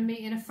going and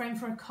meeting a friend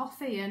for a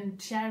coffee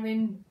and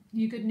sharing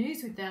your good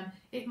news with them.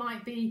 It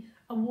might be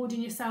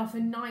awarding yourself a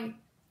night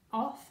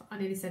off. I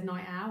nearly said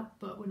night out,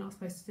 but we're not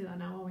supposed to do that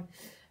now, are we?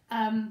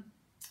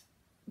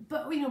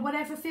 But you know,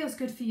 whatever feels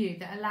good for you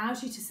that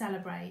allows you to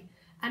celebrate,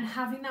 and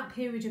having that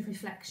period of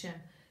reflection.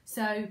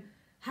 So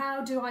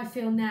how do I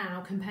feel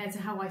now compared to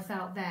how I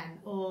felt then?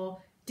 Or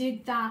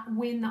did that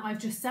win that I've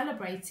just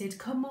celebrated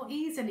come more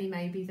easily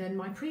maybe than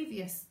my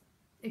previous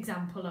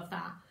example of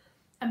that?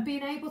 And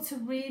being able to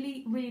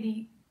really,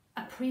 really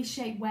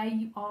appreciate where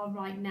you are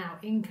right now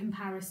in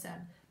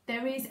comparison.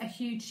 There is a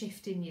huge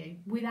shift in you,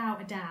 without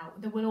a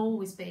doubt. There will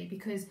always be,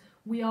 because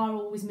we are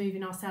always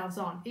moving ourselves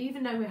on,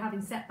 even though we're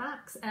having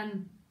setbacks.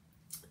 And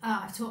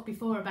I've talked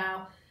before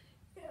about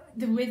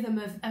the rhythm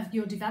of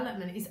your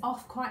development is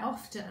quite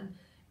often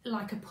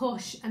like a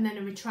push and then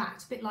a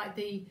retract, a bit like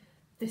the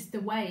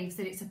waves,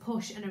 that it's a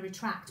push and a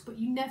retract, but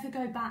you never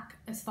go back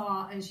as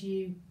far as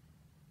you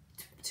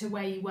to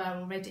where you were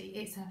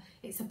already.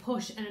 It's a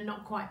push and a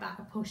not quite back,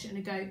 a push and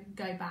a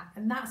go back,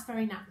 and that's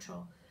very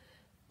natural.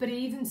 But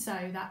even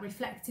so, that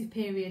reflective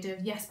period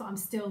of, yes, but I'm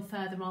still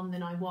further on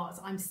than I was,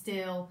 I'm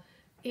still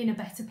in a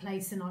better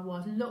place than I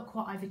was, look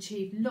what I've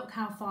achieved, look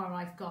how far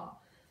I've got,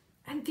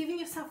 and giving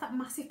yourself that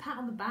massive pat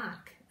on the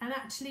back and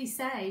actually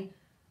say,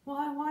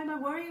 why am I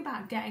worrying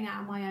about getting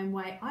out of my own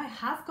way? I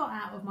have got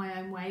out of my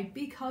own way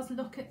because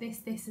look at this,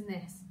 this and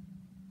this.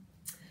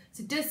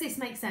 So does this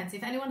make sense?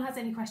 If anyone has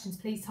any questions,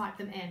 please type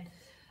them in.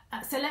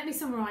 So let me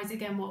summarise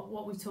again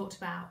what we've talked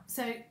about.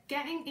 So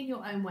getting in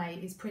your own way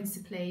is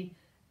principally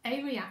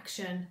a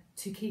reaction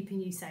to keeping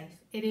you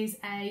safe. It is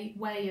a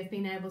way of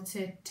being able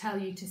to tell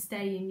you to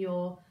stay in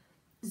your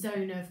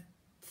zone of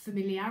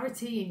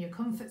familiarity, in your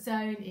comfort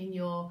zone, in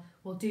your,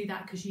 well, do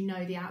that because you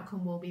know the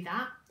outcome will be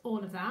that, all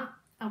of that.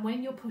 And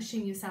when you're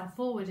pushing yourself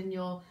forward and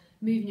you're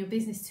moving your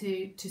business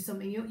to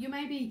something, you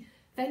may be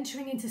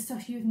venturing into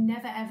stuff you've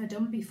never ever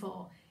done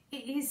before.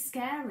 It is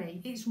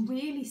scary. It's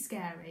really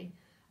scary.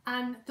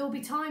 And there'll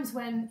be times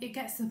when it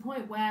gets to the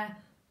point where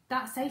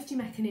that safety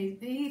mechanism,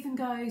 it even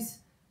goes,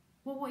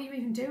 well, what are you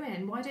even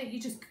doing? Why don't you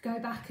just go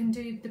back and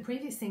do the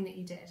previous thing that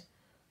you did?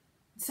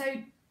 So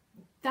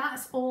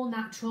that's all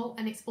natural,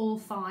 and it's all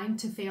fine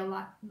to feel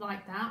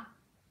like that.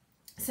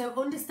 So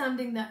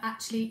understanding that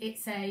actually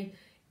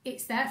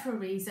it's there for a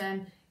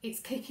reason. It's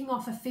kicking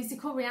off a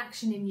physical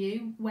reaction in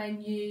you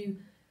when you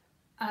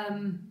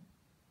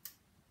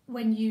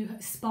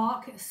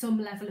spark some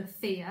level of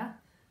fear.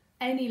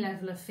 Any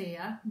level of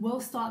fear will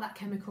start that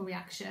chemical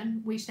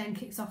reaction, which then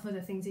kicks off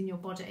other things in your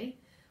body.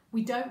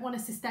 We don't want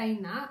to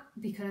sustain that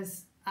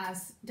because,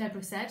 as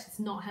Deborah said, it's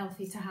not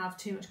healthy to have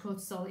too much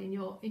cortisol in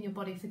your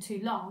body for too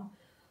long.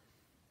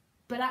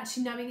 But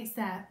actually knowing it's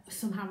there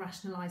somehow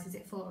rationalises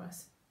it for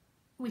us.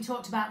 We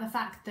talked about the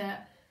fact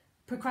that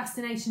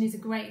procrastination is a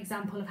great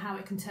example of how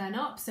it can turn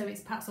up. So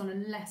it's perhaps on a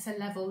lesser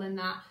level than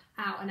that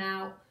out and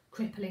out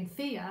crippling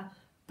fear,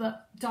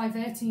 but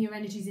diverting your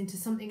energies into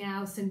something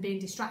else and being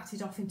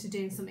distracted off into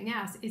doing something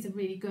else is a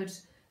really good,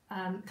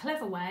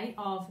 clever way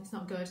of, it's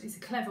not good, it's a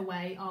clever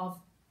way of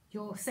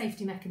your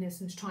safety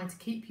mechanisms trying to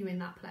keep you in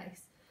that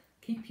place,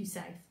 keep you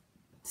safe.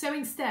 So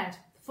instead,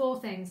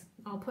 4 things,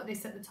 I'll put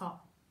this at the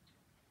top.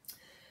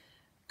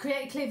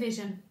 Create a clear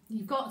vision.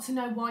 You've got to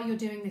know why you're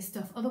doing this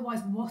stuff. Otherwise,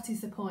 what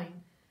is the point?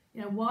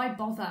 You know, why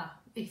bother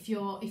if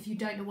you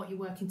don't know what you're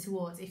working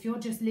towards? If you're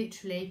just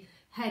literally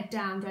head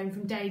down, going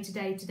from day to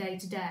day to day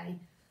to day,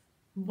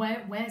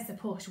 where's the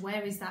push?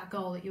 Where is that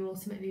goal that you're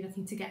ultimately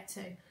looking to get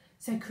to?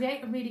 So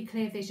create a really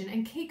clear vision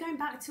and keep going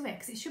back to it,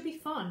 because it should be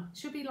fun. It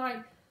should be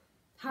like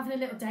having a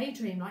little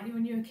daydream, like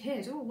when you're a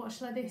kid. Oh, what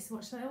shall I this?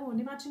 What shall I? Oh, and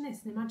imagine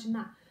this and imagine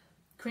that.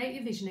 Create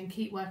your vision and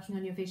keep working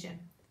on your vision.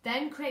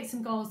 Then create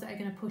some goals that are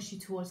going to push you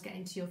towards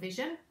getting to your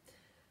vision.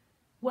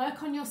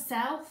 Work on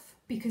yourself,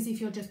 because if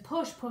you're just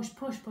push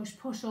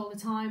all the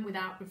time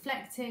without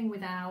reflecting,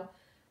 without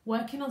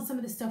working on some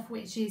of the stuff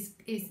which is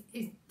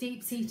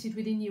deep-seated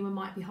within you and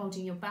might be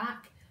holding you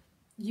back,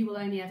 you will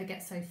only ever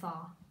get so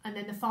far. And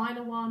then the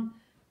final one,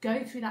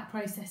 go through that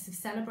process of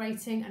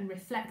celebrating and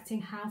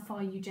reflecting how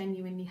far you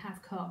genuinely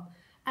have come.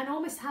 And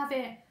almost have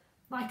it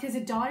like as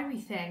a diary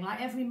thing, like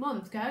every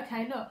month, go,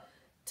 okay, look,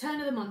 turn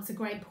of the month's a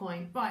great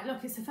point. Right,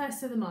 look, it's the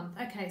 1st of the month.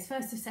 Okay, it's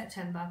 1st of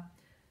September.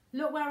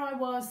 Look where I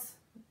was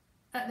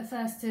at the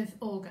 1st of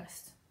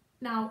August.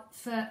 Now,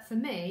 for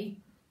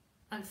me,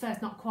 at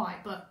first not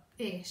quite, but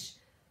ish,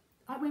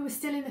 we were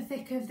still in the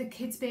thick of the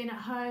kids being at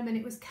home and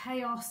it was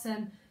chaos,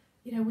 and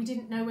you know, we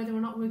didn't know whether or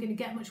not we were going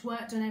to get much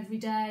work done every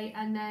day.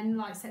 And then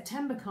like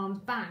September comes,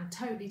 bang,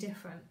 totally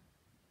different.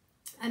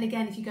 And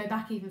again, if you go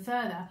back even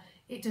further,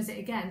 it does it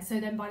again.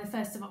 So then by the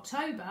 1st of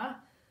October,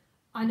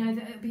 I know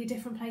that it'll be a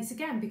different place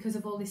again because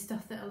of all this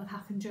stuff that will have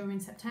happened during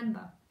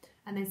September.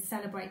 And then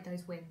celebrate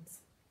those wins.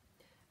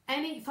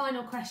 Any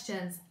final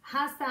questions?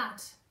 Has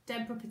that,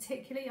 Deborah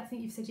particularly, I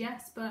think you've said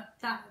yes, but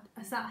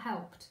has that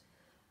helped?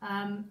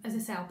 As I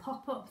say, I'll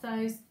pop up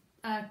those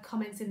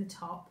comments in the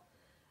top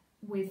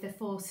with the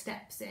 4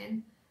 steps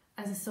in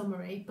as a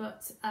summary,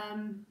 but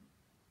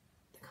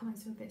the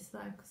comments are a bit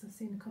slow because I've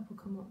seen a couple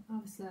come up. I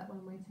was slow while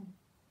I'm waiting.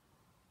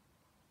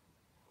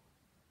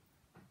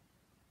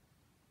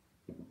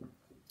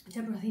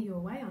 Deborah, I think you're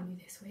away, aren't you,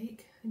 this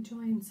week?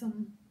 Enjoying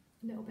some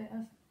little bit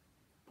of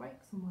break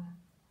somewhere.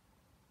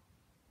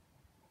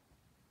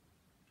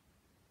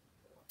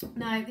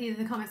 No,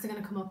 either the comments are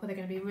going to come up or they're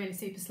going to be really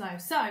super slow.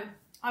 So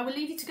I will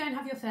leave you to go and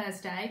have your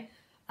Thursday.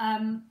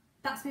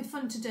 That's been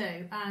fun to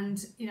do,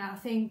 and you know, I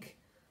think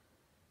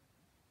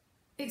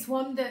it's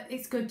one that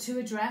it's good to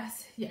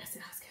address. Yes,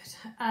 that's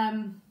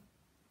good.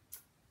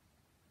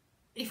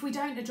 If we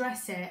don't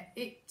address it,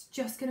 it's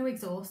just going to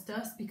exhaust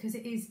us, because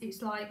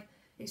it's like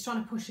it's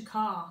trying to push a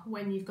car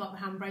when you've got the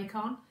handbrake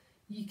on.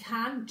 You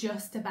can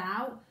just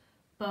about,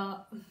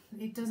 but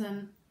it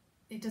doesn't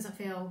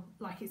feel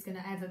like it's going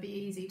to ever be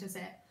easy, does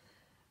it?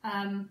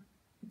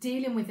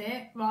 Dealing with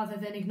it rather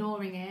than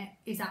ignoring it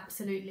is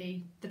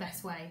absolutely the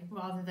best way,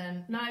 rather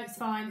than no, it's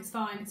fine, it's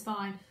fine, it's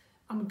fine,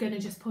 I'm gonna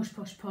just push,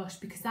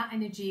 because that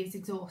energy is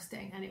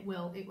exhausting and it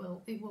will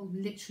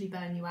literally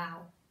burn you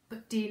out.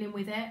 But dealing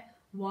with it,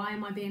 why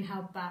am I being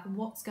held back?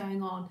 What's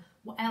going on?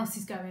 What else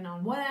is going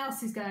on? What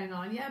else is going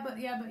on? Yeah, but,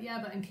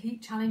 and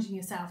keep challenging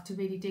yourself to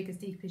really dig as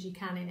deep as you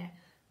can in it.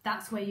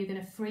 That's where you're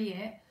gonna free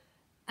it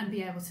and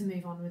be able to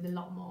move on with a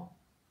lot more.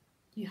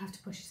 You have to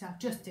push yourself.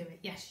 Just do it.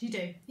 Yes, you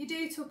do. You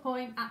do to a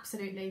point,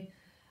 absolutely.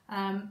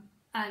 And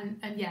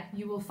yeah,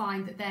 you will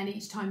find that then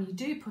each time you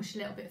do push a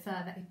little bit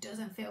further, it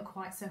doesn't feel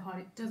quite so hard.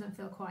 It doesn't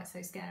feel quite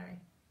so scary.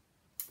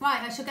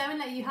 Right, I shall go and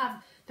let you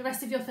have the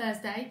rest of your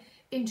Thursday.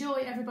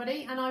 Enjoy,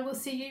 everybody, and I will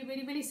see you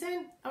really, really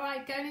soon. All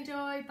right, go and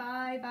enjoy.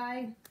 Bye,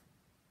 bye.